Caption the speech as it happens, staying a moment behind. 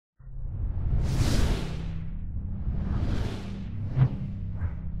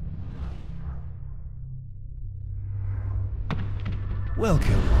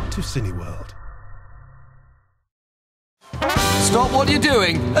Welcome to Cineworld. Stop what you're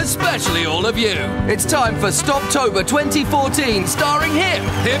doing, especially all of you. It's time for Stoptober 2014, starring him,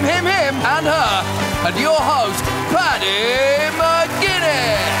 and her, and your host, Paddy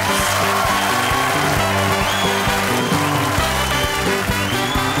McGuinness.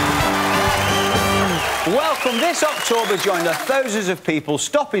 Welcome. This October, join the thousands of people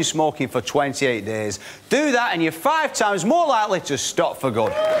stopping smoking for 28 days. Do that and you're 5 times more likely to stop for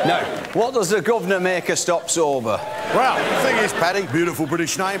good. Now, what does the governor make a stop sober? Well, the thing is, Paddy, beautiful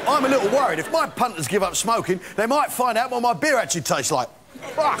British name, I'm a little worried. If my punters give up smoking, they might find out what my beer actually tastes like.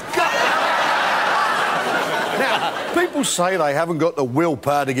 Oh, God. Now, people say they haven't got the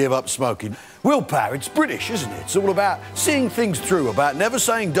willpower to give up smoking. Willpower, it's British, isn't it? It's all about seeing things through, about never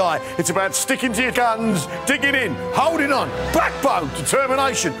saying die. It's about sticking to your guns, digging in, holding on, backbone,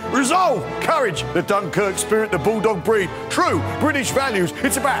 determination, resolve, courage, the Dunkirk spirit, the bulldog breed, true British values.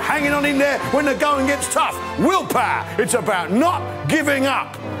 It's about hanging on in there when the going gets tough. Willpower, it's about not giving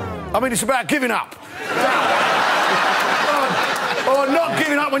up. I mean, it's about giving up. Or not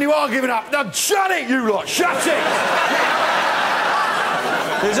giving up when you are giving up. Now, shut it, you lot, shut it!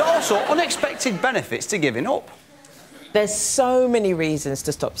 There's also unexpected benefits to giving up. There's so many reasons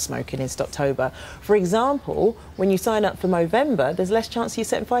to stop smoking in Stoptober. For example, when you sign up for Movember, there's less chance you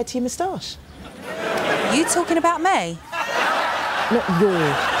set fire to your moustache. You talking about me? Not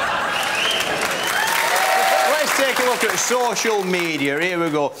yours. Let's take a look at social media. Here we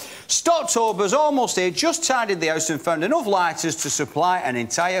go. Stoptober's almost here, just tidied the house and found enough lighters to supply an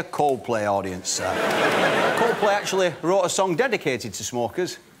entire Coldplay audience. Coldplay actually wrote a song dedicated to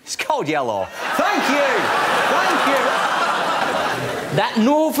smokers. It's called Yellow. Thank you! Thank you! That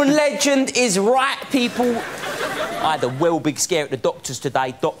northern legend is right, people. I had a well big scare at the doctor's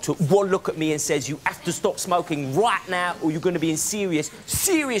today. Doctor, one look at me and says, you have to stop smoking right now or you're going to be in serious,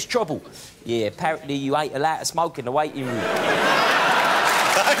 serious trouble. Yeah, apparently you ate a lot of smoke in the waiting room.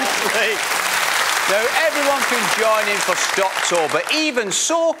 Now, everyone can join in for Stoptober, even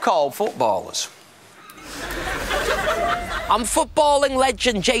so-called footballers. I'm footballing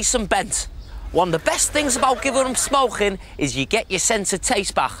legend Jason Bent. One of the best things about giving up smoking is you get your sense of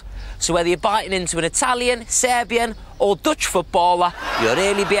taste back. So whether you're biting into an Italian, Serbian or Dutch footballer, you'll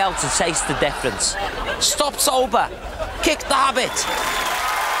really be able to taste the difference. Stoptober. Kick the habit.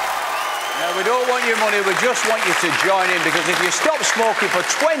 No, we don't want your money, we just want you to join in, because if you stop smoking for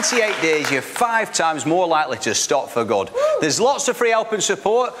 28 days, you're 5 times more likely to stop for good. There's lots of free help and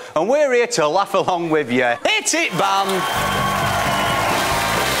support, and we're here to laugh along with you. Hit it, band!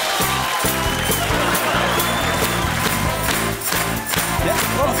 Yeah.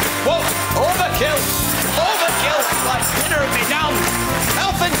 Whoa! Overkill! Overkill! Like winnering me down!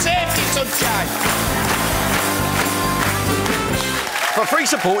 Health and safety, sunshine! For free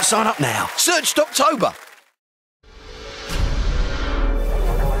support, sign up now. Search Stoptober.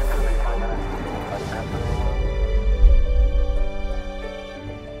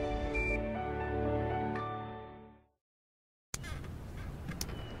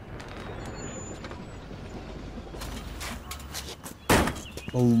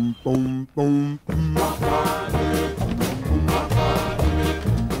 Boom, boom, boom, boom.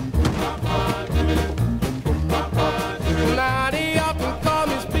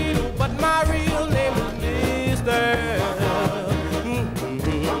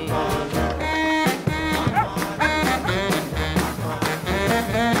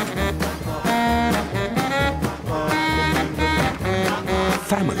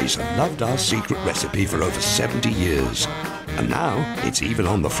 Families have loved our secret recipe for over 70 years. And now it's even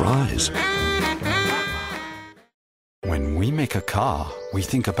on the fries. When we make a car, we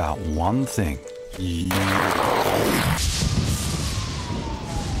think about one thing.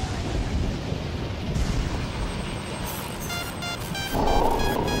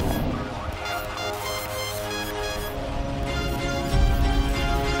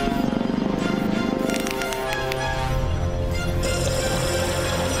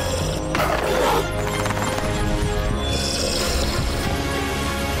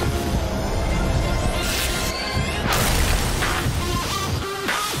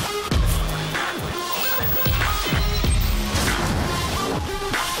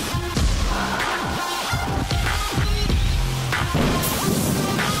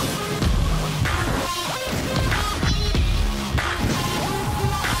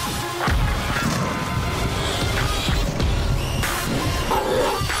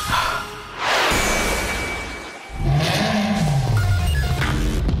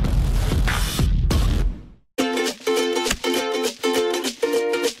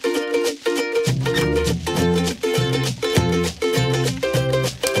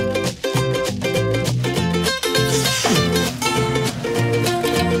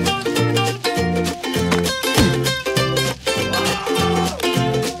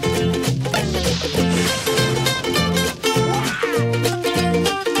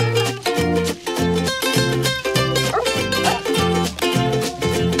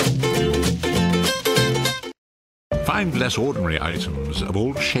 find less ordinary items of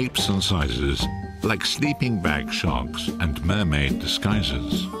all shapes and sizes, like sleeping bag sharks and mermaid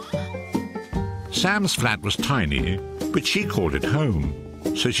disguises. Sam's flat was tiny, but she called it home,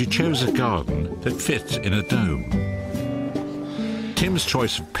 so she chose a garden that fits in a dome. Tim's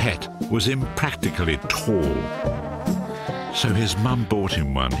choice of pet was impractically tall, so his mum bought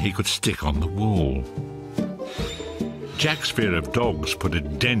him one he could stick on the wall. Jack's fear of dogs put a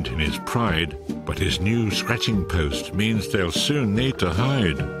dent in his pride, but his new scratching post means they'll soon need to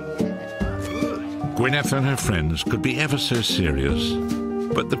hide. Gwyneth and her friends could be ever so serious,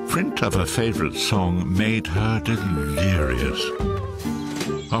 but the print of her favourite song made her delirious.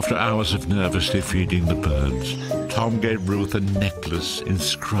 After hours of nervously feeding the birds, Tom gave Ruth a necklace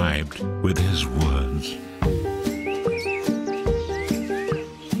inscribed with his words.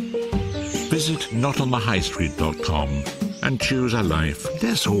 Visit notonthehighstreet.com and choose a life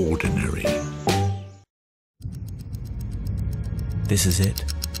less ordinary. This is it.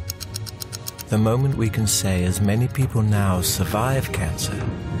 The moment we can say as many people now survive cancer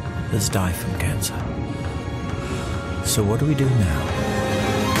as die from cancer. So what do we do now?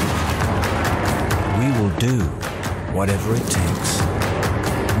 We will do whatever it takes.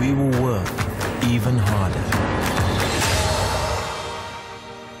 We will work even harder.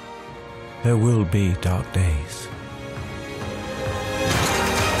 There will be dark days.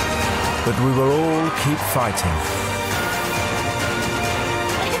 But we will all keep fighting.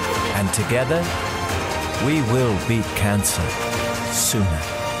 And together, we will beat cancer sooner.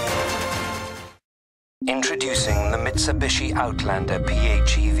 Introducing the Mitsubishi Outlander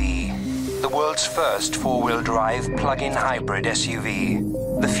PHEV, the world's first four-wheel drive plug-in hybrid SUV.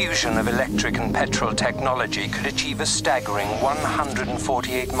 The fusion of electric and petrol technology could achieve a staggering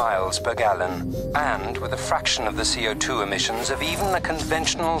 148 miles per gallon, and with a fraction of the CO2 emissions of even a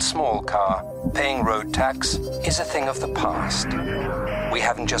conventional small car, paying road tax is a thing of the past. We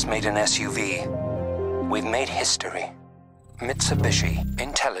haven't just made an SUV, we've made history. Mitsubishi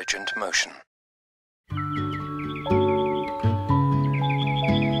Intelligent Motion.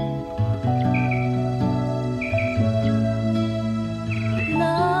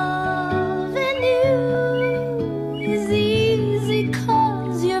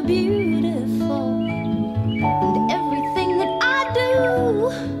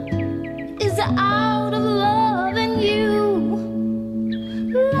 Out of love and you.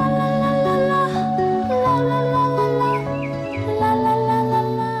 La la la la la la la la la la la la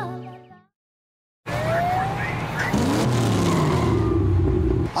la.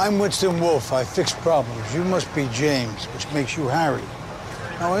 I'm Winston Wolfe. I fix problems. You must be James, which makes you Harry.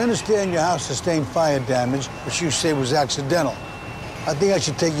 Now, I understand your house sustained fire damage, which you say was accidental. I think I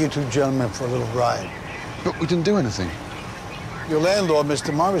should take you two gentlemen for a little ride. But we didn't do anything. Your landlord,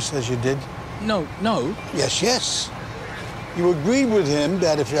 Mr. Morris, says you did. No. Yes, yes. You agreed with him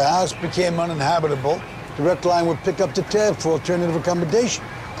that if your house became uninhabitable, Directline would pick up the tab for alternative accommodation.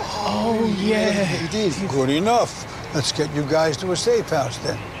 Oh, yeah. He did. Good enough. Let's get you guys to a safe house,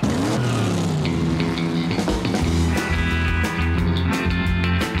 then.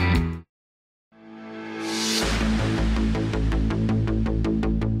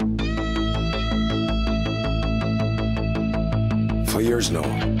 For years now,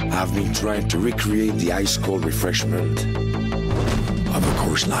 I've been trying to recreate the ice-cold refreshment of a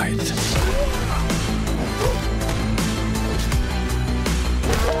Coors Light.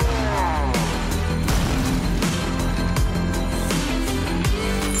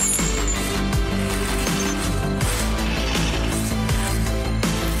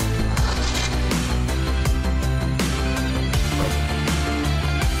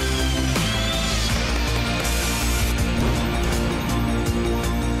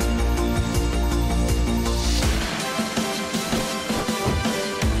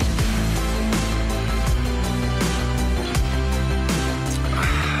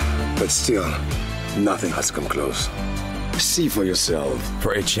 But still, nothing has come close. See for yourself.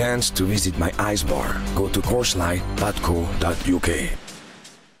 For a chance to visit my ice bar, go to CoorsLight.co.uk.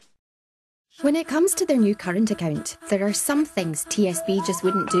 When it comes to their new current account, there are some things TSB just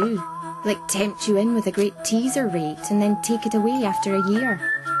wouldn't do. Like tempt you in with a great teaser rate and then take it away after a year.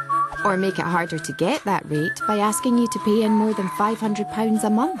 Or make it harder to get that rate by asking you to pay in more than £500 a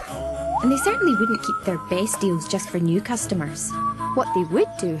month. And they certainly wouldn't keep their best deals just for new customers. What they would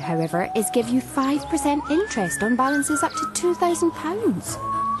do, however, is give you 5% interest on balances up to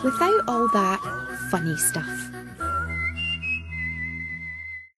 £2,000, without all that funny stuff.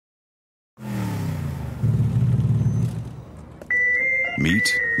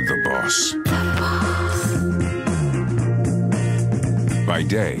 Meet the boss. By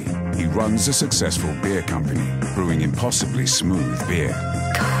day,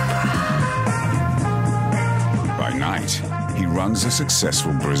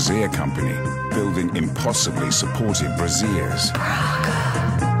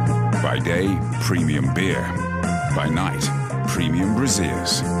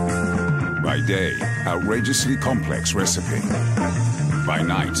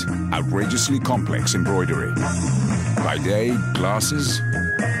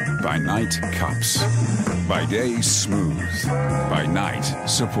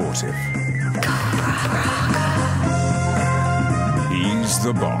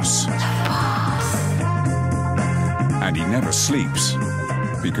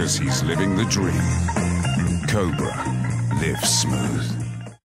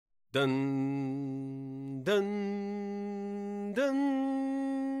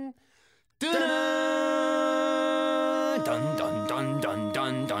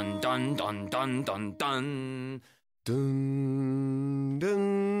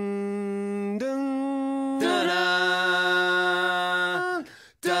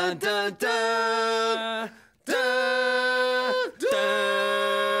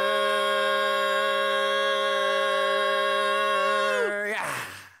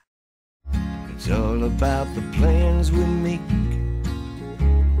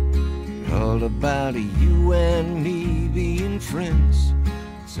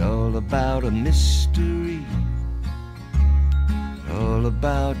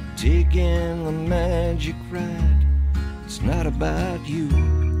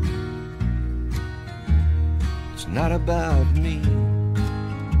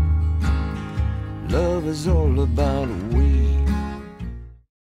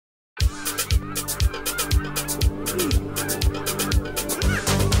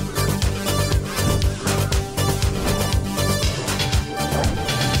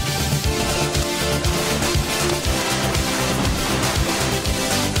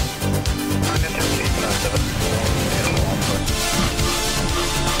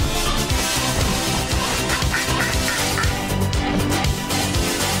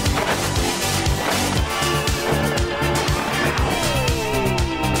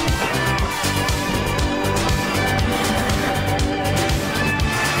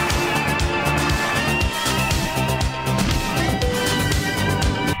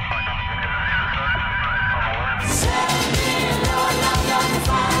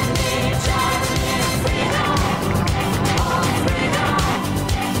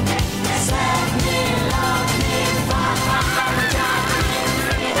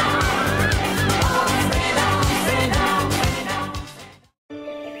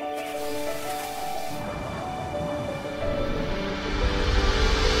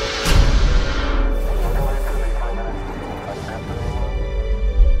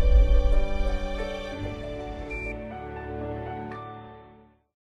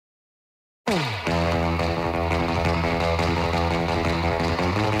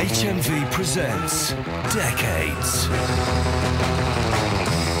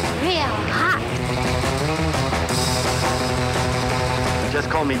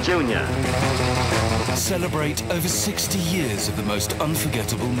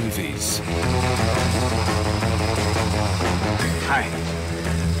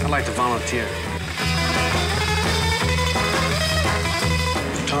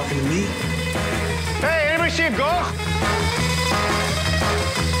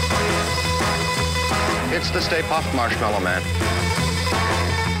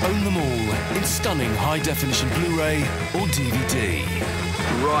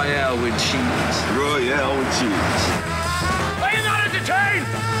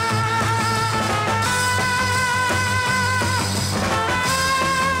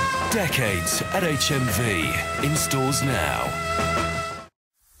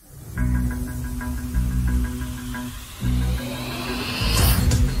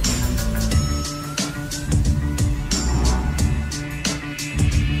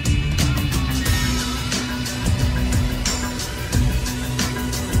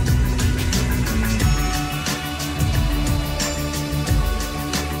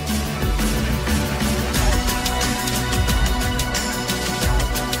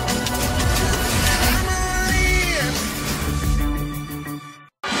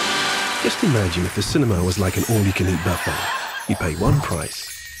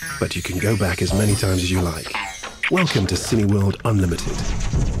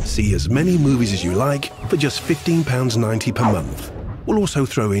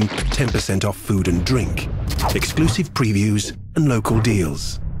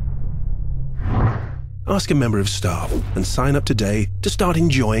 Ask a member of staff and sign up today to start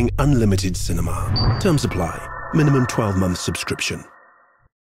enjoying unlimited cinema. Terms apply. Minimum 12-month subscription.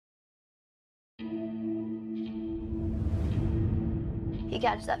 He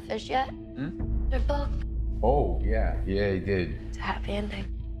catch that fish yet? Their book. Oh, yeah, he did. It's a happy ending.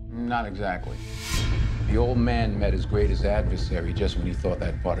 Not exactly. The old man met his greatest adversary just when he thought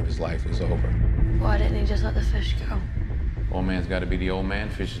that part of his life was over. Why didn't he just let the fish go? Old man's got to be the old man,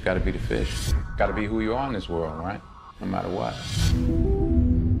 fish has got to be the fish. Got to be who you are in this world, right? No matter what.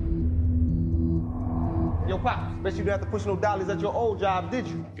 Yo, Pops, bet you didn't have to push no dollies at your old job, did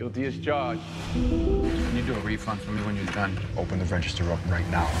you? Guilty as charged. Can you do a refund for me when you're done? Open the register up right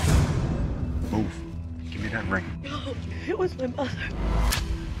now. Move. Give me that ring. No, it was my mother.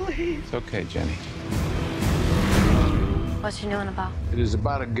 Please. It's okay, Jenny. What's she knowing about? It is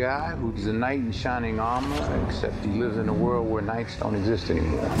about a guy who's a knight in shining armor, except he lives in a world where knights don't exist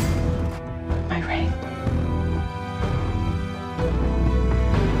anymore. My ring.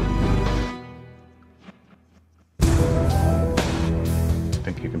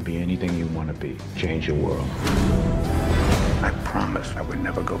 Think you can be anything you want to be. Change your world. I promised I would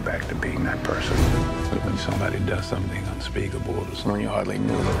never go back to being that person. But when somebody does something unspeakable to someone you hardly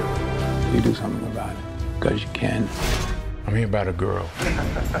knew, you do something about it. Because you can. I'm here about a girl.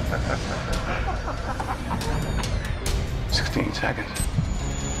 16 seconds.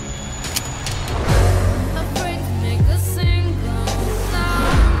 Afraid to make a single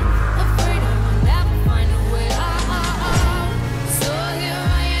sound. Afraid I will never find a way out. So here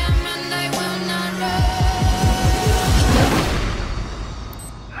I am and I will not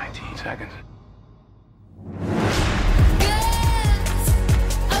run. 19 seconds.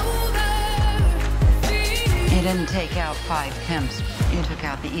 You didn't take out 5 pimps. You took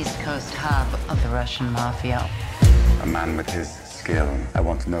out the East Coast hub of the Russian mafia. A man with his skill, I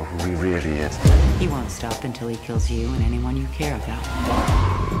want to know who he really is. He won't stop until he kills you and anyone you care about.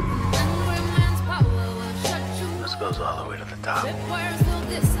 This goes all the way to the top.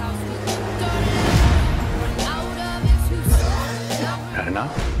 Had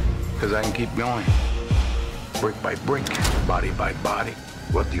enough? Because I can keep going. Brick by brick, body by body.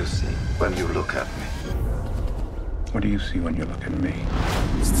 What do you see when you look at me? What do you see when you look at me?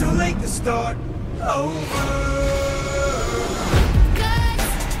 It's too late to start over.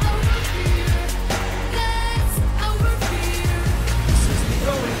 This is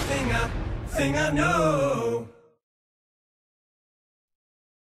the only thing I know.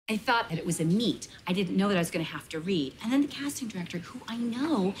 I thought that it was a meet. I didn't know that I was going to have to read. And then the casting director, who I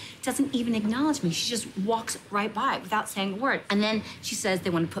know, doesn't even acknowledge me. She just walks right by without saying a word. And then she says they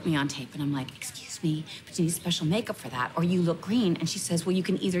want to put me on tape. And I'm like, excuse me, but you need special makeup for that, or you look green. And she says, well, you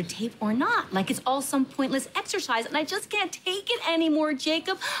can either tape or not. Like it's all some pointless exercise. And I just can't take it anymore,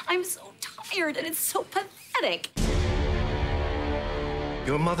 Jacob. I'm so tired, and it's so pathetic.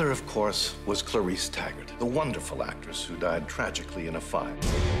 Your mother, of course, was Clarice Taggart, the wonderful actress who died tragically in a fire.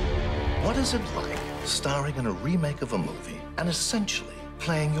 What is it like starring in a remake of a movie and essentially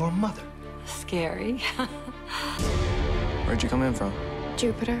playing your mother? Scary. Where'd you come in from?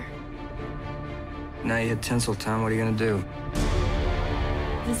 Jupiter. Now you hit Tinseltown, what are you gonna do?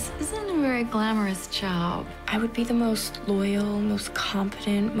 This isn't a very glamorous job. I would be the most loyal, most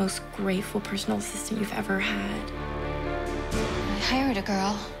competent, most grateful personal assistant you've ever had. I hired a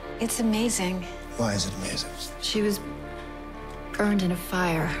girl. It's amazing. Why is it amazing? She was burned in a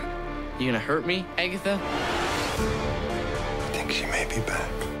fire. You gonna hurt me, Agatha? I think she may be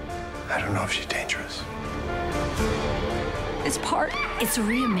back. I don't know if she's dangerous. It's a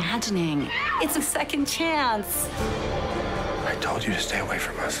reimagining. It's a second chance. I told you to stay away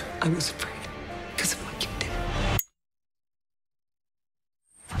from us. I was afraid because of what you did.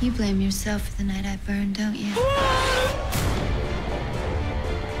 You blame yourself for the night I burned, don't you?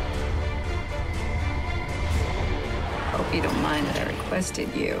 Hope you don't mind that I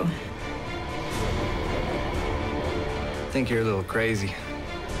requested you. I think you're a little crazy.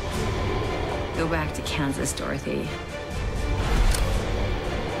 Go back to Kansas, Dorothy.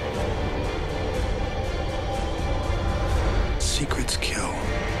 Secrets kill.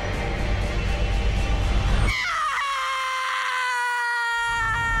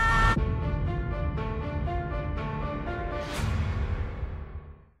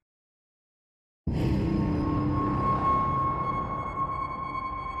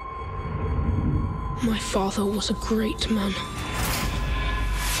 My father was a great man.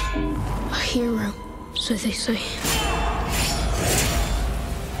 A hero, so they say.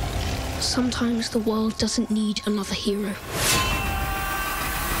 Sometimes the world doesn't need another hero.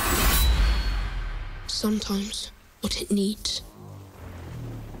 Sometimes what it needs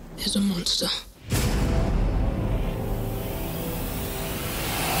is a monster.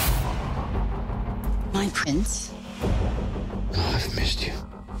 my prince? Oh, I've missed you.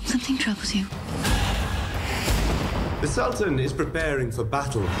 Something troubles you. The Sultan is preparing for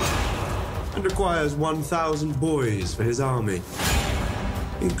battle and requires 1,000 boys for his army,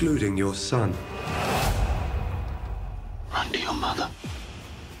 including your son. Run to your mother.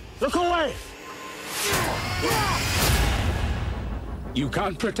 Look away! You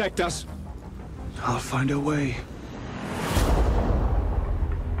can't protect us. I'll find a way.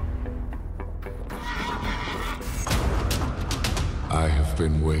 I have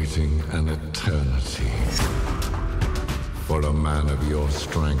been waiting an eternity for a man of your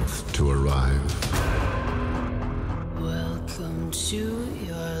strength to arrive. Welcome to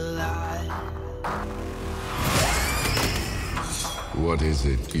your life. What is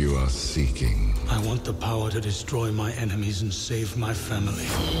it you are seeking? I want the power to destroy my enemies and save my family.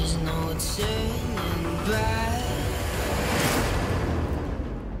 There's no turning back.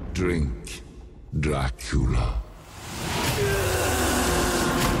 Drink, Dracula.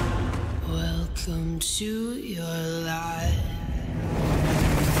 Welcome to your life.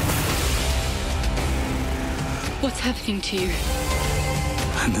 What's happening to you?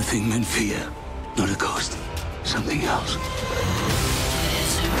 I'm the thing men fear. Not a ghost. Something else.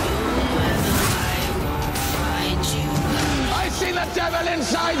 I see the devil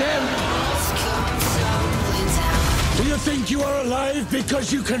inside him! Do you think you are alive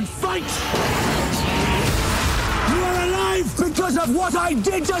because you can fight? You are alive because of what I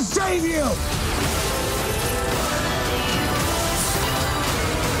did to save you!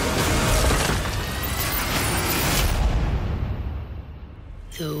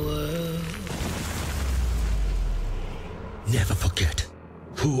 The world. Never forget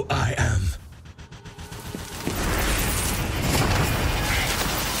who I am.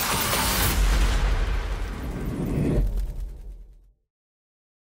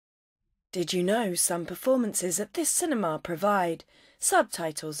 Did you know some performances at this cinema provide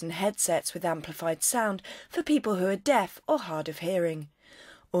subtitles and headsets with amplified sound for people who are deaf or hard of hearing,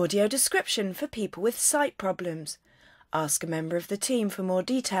 audio description for people with sight problems? Ask a member of the team for more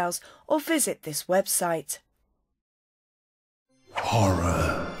details or visit this website.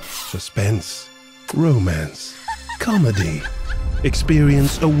 Horror, suspense, romance, comedy.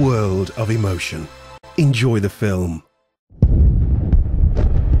 Experience a world of emotion. Enjoy the film.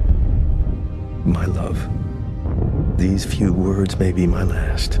 My love, these few words may be my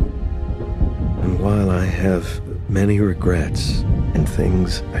last. And while I have many regrets and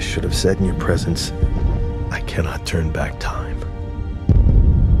things I should have said in your presence, I cannot turn back time.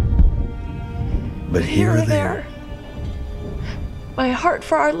 But here or there, my heart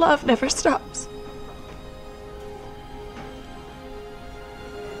for our love never stops.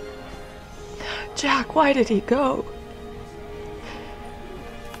 Jack, why did he go?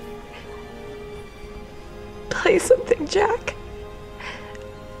 Play something, Jack.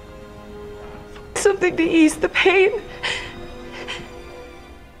 Something to ease the pain.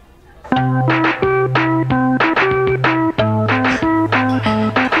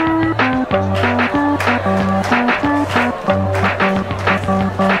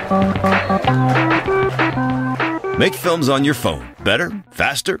 Make films on your phone better,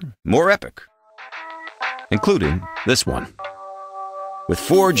 faster, more epic. Including this one. With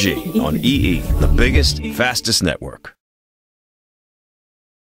 4G on EE, the biggest, fastest network.